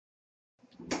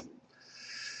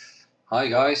Hi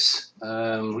guys,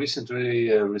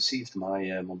 recently received my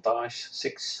Montage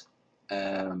 6.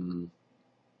 I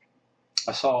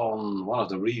saw on one of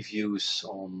the reviews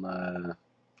on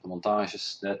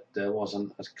Montages that there was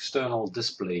an external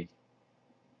display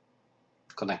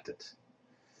connected.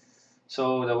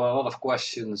 So there were a lot of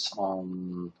questions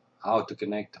on how to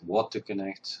connect, what to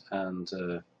connect, and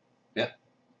yeah,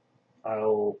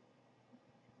 I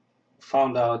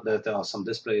found out that there are some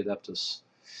display adapters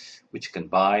which you can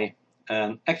buy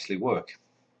and actually work.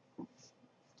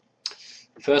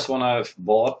 The first one I've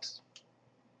bought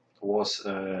was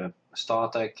a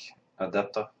Startech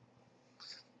adapter,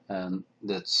 and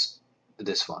that's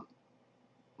this one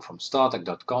from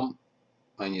startech.com.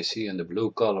 and you see in the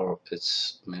blue color,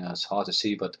 it's hard to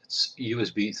see, but it's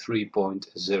USB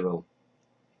 3.0.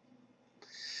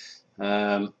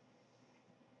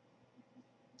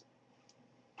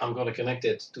 I'm going to connect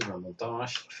it to my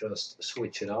Montage. First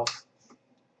switch it off.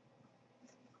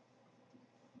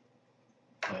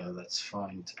 Let's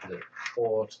find the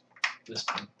port,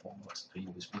 display port, the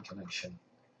USB connection.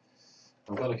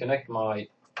 I'm going to connect my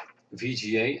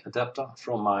VGA adapter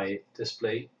from my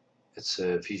display. It's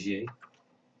a VGA,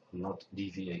 not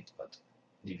DV8, but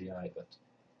DVI. But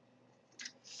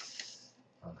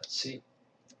let's see.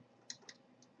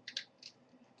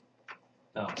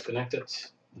 Now it's connected,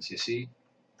 as you see.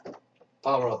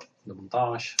 Power up the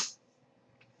Montage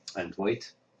and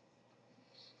wait.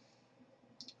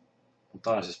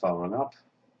 Montage is powering up.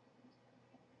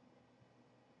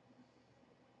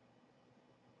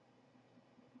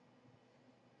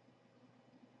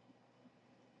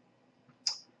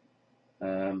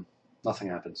 Nothing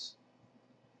happens.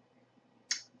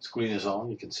 Screen is on,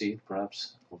 you can see it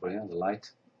perhaps over here, the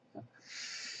light.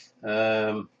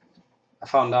 I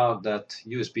found out that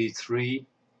USB 3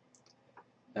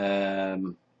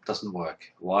 doesn't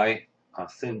work. Why? I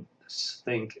think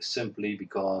simply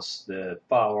because the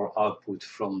power output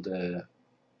from the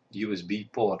USB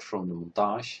port from the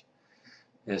Montage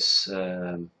is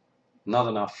not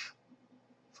enough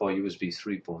for USB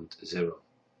 3.0.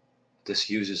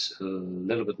 This uses a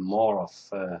little bit more of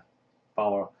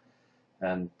power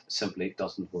and simply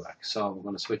doesn't work. So we're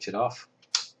going to switch it off.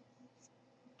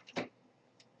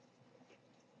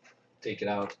 Take it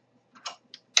out.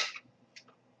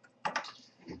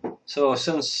 So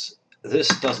since this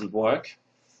doesn't work,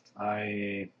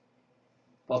 I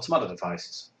bought some other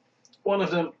devices. One of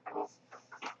them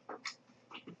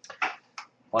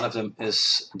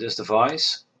is this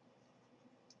device.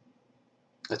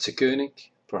 It's a Konig.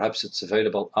 Perhaps it's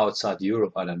available outside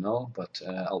Europe, I don't know, but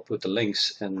I'll put the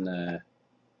links in the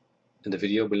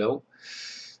video below.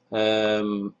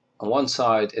 On one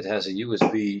side it has a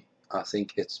USB, I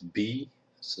think it's B.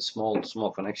 It's a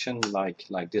small connection like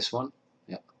this one.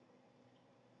 Yeah.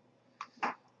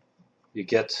 You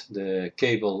get the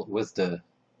cable with the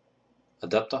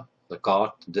adapter, the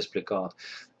card, the display card,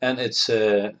 and it's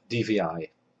DVI.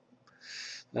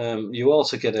 You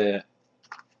also get a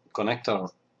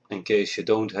connector in case you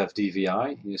don't have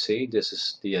DVI. You see, this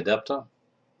is the adapter.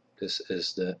 This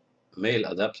is the male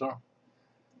adapter,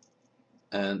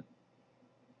 and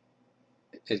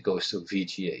it goes to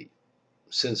VGA.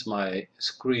 Since my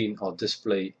screen or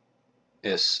display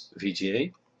is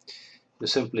VGA, you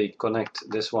simply connect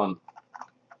this one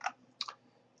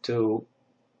to,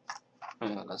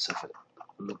 let's have a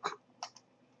look,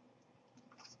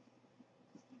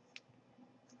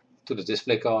 to the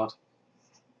display card.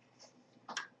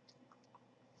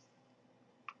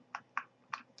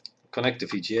 Connect the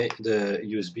VGA, the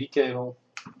USB cable,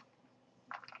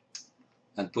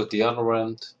 and put the other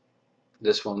end,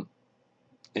 this one,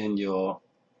 in your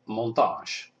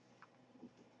Montage.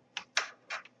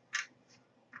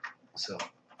 So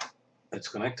it's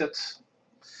connected.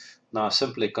 Now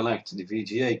simply connect the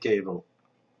VGA cable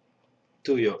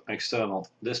to your external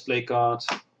display card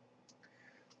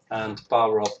and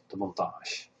power up the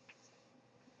Montage.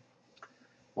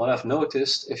 What I've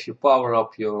noticed, if you power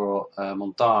up your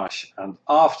Montage and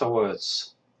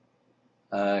afterwards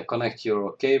connect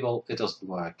your cable, it doesn't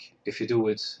work. If you do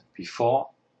it before,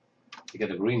 you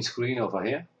get a green screen over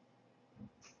here,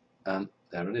 and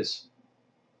there it is.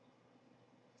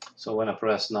 So when I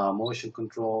press now motion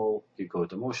control, you go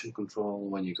to motion control.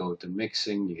 When you go to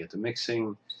mixing, you get to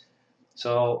mixing.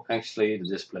 So actually the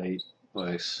display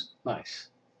works nice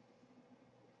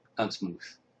and smooth.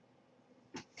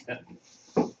 Yeah.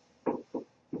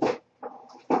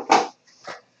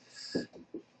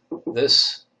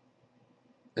 This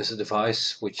is a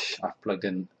device which I've plugged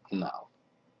in now.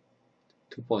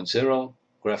 2.0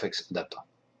 graphics adapter.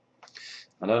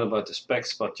 I don't know about the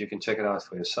specs, but you can check it out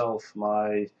for yourself.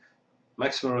 My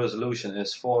maximum resolution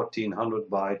is 1400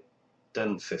 by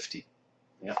 1050.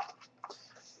 Yeah.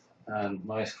 And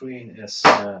my screen is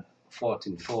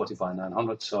 1440 by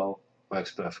 900, so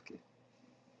works perfectly.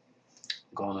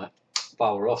 Gonna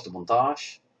power off the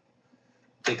montage,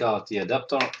 take out the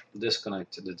adapter,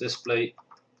 disconnect the display.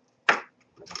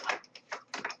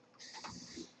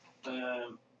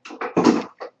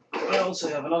 I also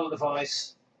have another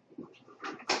device.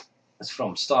 It's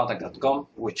from Startech.com,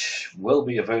 which will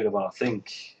be available, I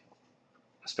think,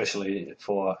 especially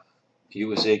for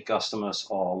USA customers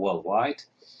or worldwide.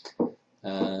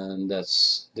 And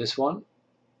that's this one.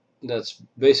 That's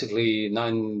basically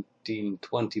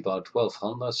 1920 by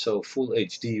 1200, so full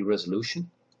HD resolution.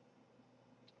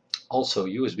 Also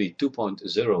USB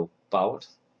 2.0 powered.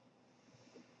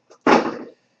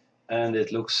 And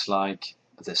it looks like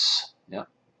this. Yeah,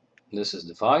 this is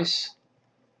the device.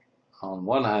 On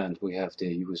one hand we have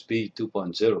the USB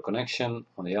 2.0 connection,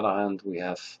 on the other hand we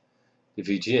have the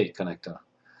VGA connector.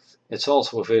 It's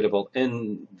also available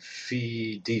in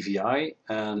DVI,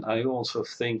 and I also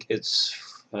think it's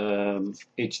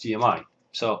HDMI.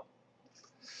 So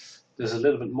this is a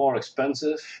little bit more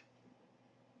expensive,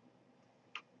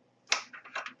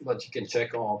 but you can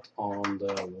check out on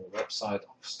the website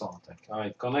of Startech.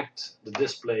 I connect the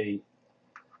display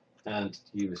and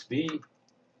USB,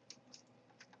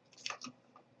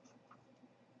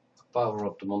 power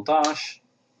up the montage.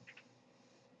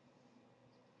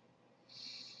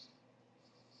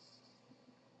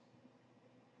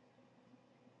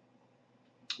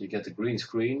 You get the green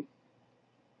screen.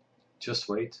 Just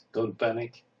wait, don't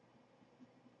panic.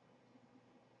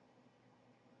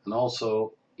 And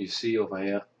also you see over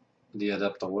here the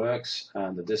adapter works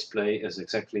and the display is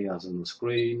exactly as on the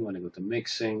screen. When I go to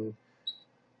mixing,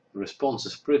 the response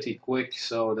is pretty quick,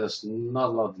 so there's not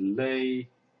a lot of delay.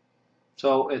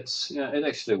 So it's, yeah, it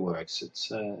actually works.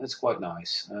 It's quite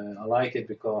nice. I like it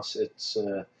because it's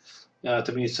yeah,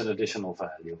 to me it's an additional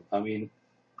value. I mean,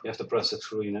 you have to press the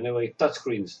screen anyway. Touch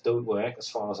screens don't work as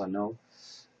far as I know,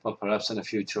 but perhaps in a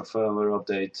future firmware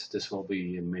update this will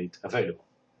be made available.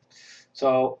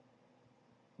 So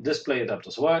display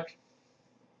adapters work,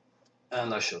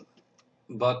 and I should.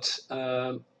 But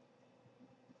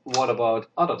what about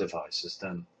other devices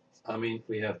then? I mean,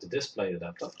 we have the display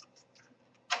adapter.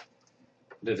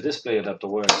 If a display adapter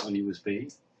works on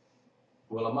USB,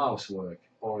 will a mouse work,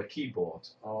 or a keyboard,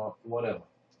 or whatever?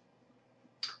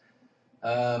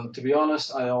 To be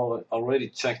honest, I already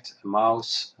checked a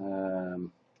mouse.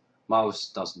 Mouse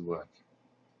doesn't work.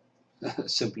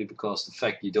 Simply because the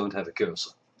fact you don't have a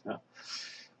cursor. Yeah.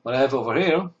 What I have over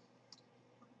here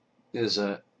is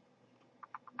a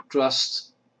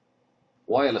trussed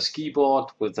wireless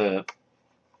keyboard with a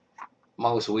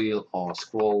mouse wheel or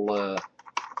scroll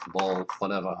ball,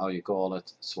 whatever how you call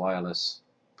it. It's wireless.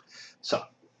 So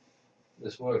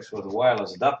this works with a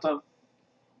wireless adapter.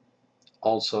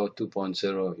 Also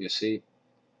 2.0, you see.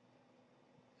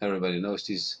 Everybody knows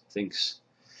these things.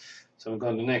 So I'm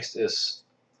going to next is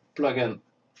plug in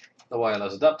the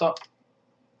wireless adapter,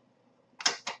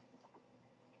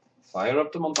 fire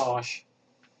up the montage.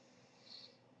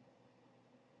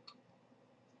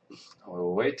 I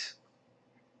will wait.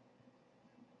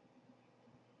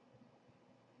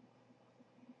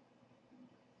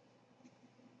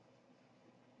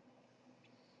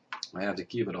 I have the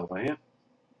keyboard over here,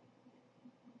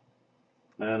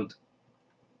 and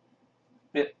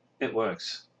it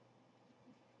works.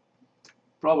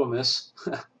 Problem is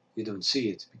you don't see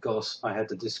it because I had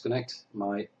to disconnect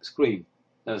my screen.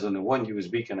 There's only one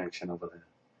USB connection over there.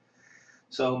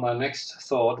 So my next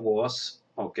thought was,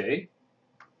 okay,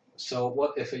 so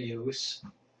what if I use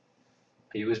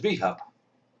a USB hub?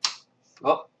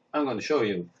 Well, I'm going to show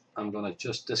you. I'm going to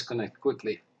just disconnect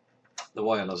quickly the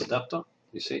wireless adapter,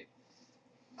 you see.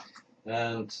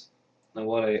 And now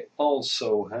what I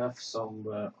also have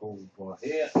somewhere over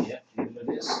here, yeah, here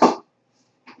it is.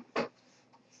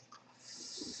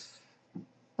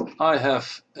 I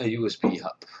have a USB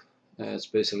hub. It's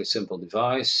basically a simple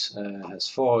device. Has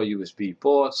 4 USB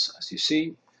ports, as you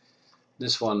see.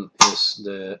 This one is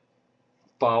the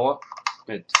power.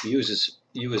 It uses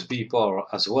USB power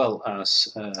as well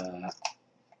as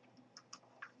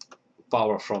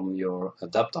power from your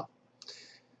adapter.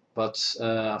 But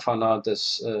I found out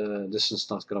this is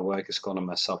not going to work. It's going to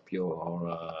mess up your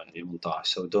montage.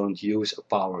 So don't use a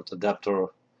powered adapter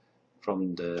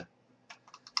from the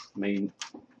main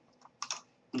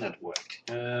network.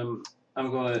 I'm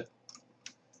going to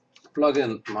plug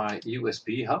in my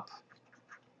USB hub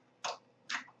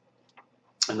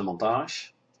in the montage.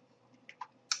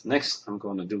 Next I'm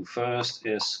going to do first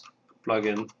is plug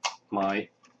in my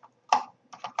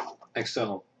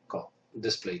external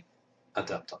display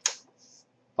adapter.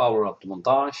 power up the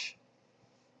montage.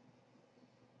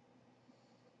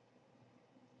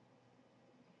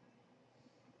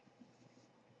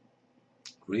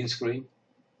 Green screen.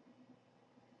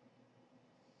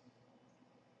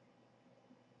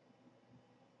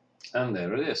 And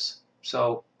there it is.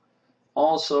 So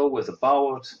also with a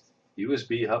powered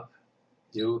USB hub,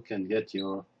 you can get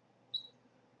your,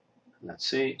 let's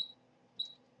see,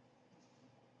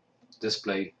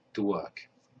 display to work.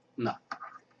 Now,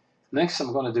 next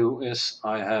I'm going to do is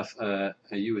I have a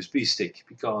USB stick,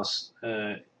 because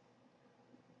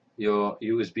your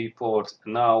USB port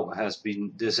now has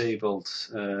been disabled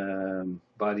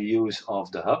by the use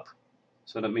of the hub.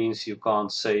 So that means you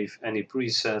can't save any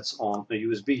presets on a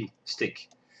USB stick.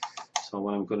 So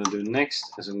what I'm going to do next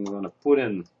is I'm going to put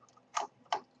in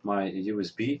my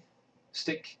USB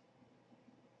stick,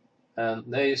 and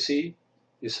there you see,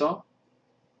 you saw,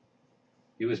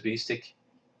 USB stick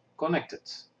connected.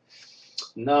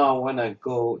 Now when I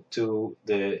go to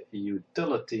the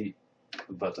utility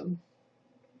button,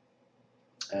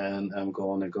 and I'm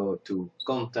going to go to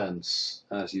contents,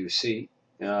 as you see,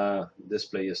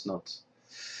 display is not,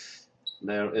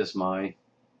 there is my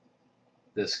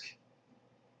disk.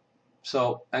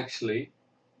 So actually,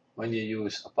 when you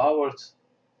use a powered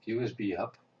USB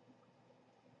hub,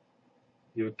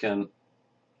 you can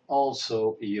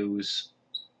also use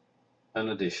an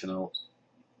additional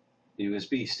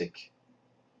USB stick.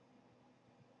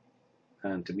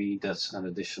 And to me, that's an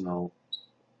additional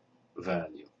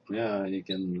value. Yeah, you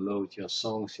can load your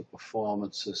songs, your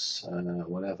performances,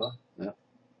 whatever. Yeah,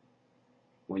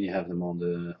 when you have them on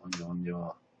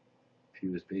your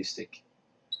USB stick.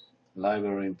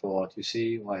 Library import. You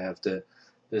see, I have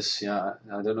this. Yeah,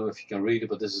 I don't know if you can read it,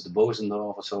 but this is the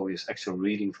Bosendorfer, so it's actually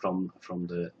reading from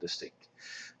the stick.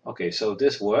 Okay, so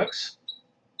this works.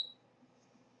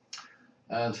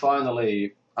 And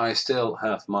finally, I still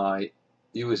have my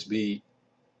USB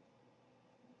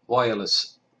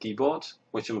wireless keyboard,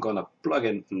 which I'm gonna plug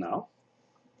in now.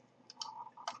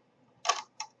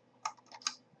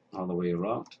 Other way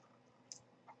around.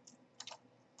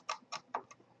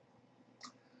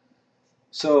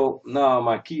 So now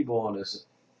my keyboard is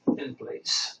in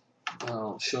place.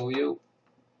 I'll show you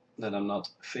that I'm not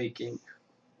faking.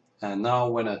 And now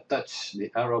when I touch the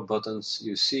arrow buttons,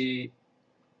 you see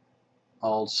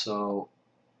also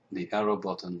the arrow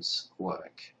buttons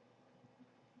work.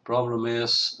 Problem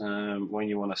is, when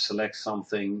you want to select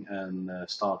something and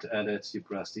start to edit, you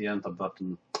press the enter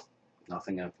button,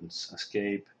 nothing happens.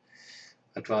 Escape.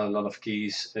 I tried a lot of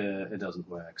keys, it doesn't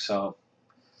work. So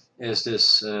is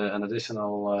this an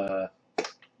additional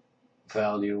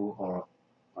value, or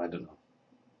I don't know.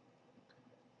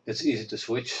 It's easy to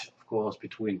switch, of course,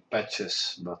 between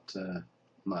patches, but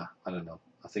nah, I don't know.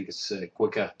 I think it's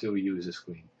quicker to use a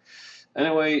screen.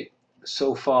 Anyway,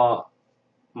 so far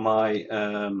my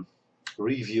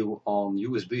review on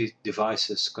USB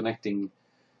devices connecting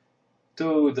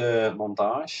to the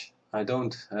Montage. I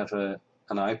don't have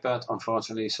an iPad,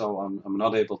 unfortunately, so I'm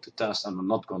not able to test, and I'm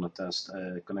not going to test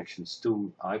connections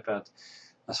to iPad.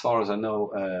 As far as I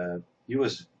know,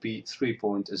 USB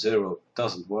 3.0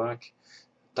 doesn't work,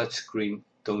 touchscreen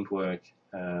don't work,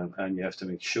 and you have to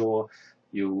make sure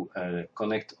you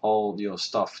connect all your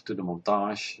stuff to the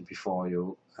Montage before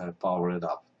you power it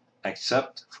up,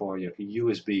 except for your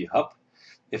USB hub.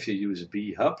 If you use a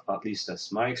USB hub, at least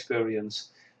that's my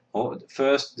experience,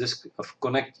 first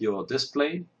connect your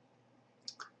display,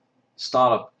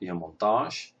 start up your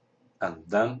Montage, and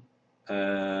then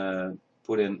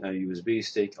put in a USB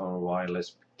stick or a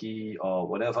wireless key or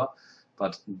whatever,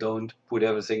 but don't put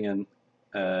everything in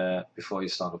before you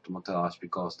start up the Montage,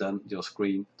 because then your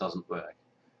screen doesn't work.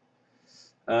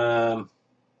 An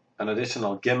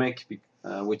additional gimmick,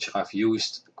 which I've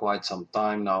used quite some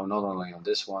time now, not only on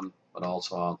this one but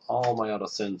also on all my other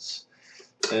synths,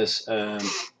 is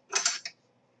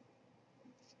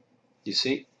you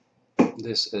see,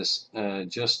 this is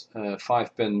just a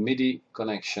 5-pin MIDI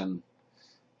connection,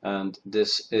 and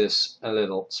this is a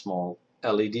little small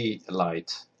LED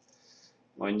light.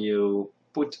 When you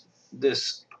put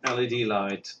this LED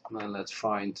light, now let's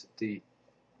find the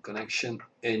connection,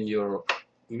 in your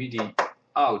MIDI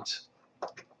out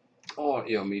or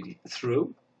your MIDI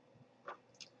through,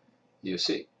 you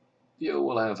see, you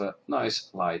will have a nice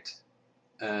light,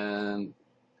 and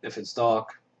if it's dark,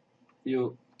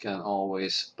 you can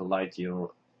always light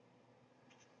your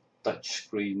touch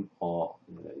screen or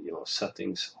your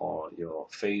settings or your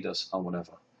faders or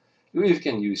whatever. You even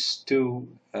can use two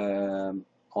on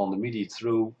the MIDI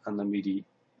through and the MIDI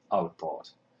out port.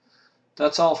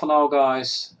 That's all for now,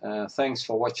 guys. Thanks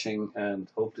for watching, and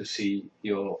hope to see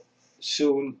you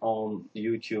soon on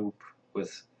YouTube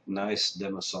with nice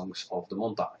demo songs of the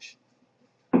montage.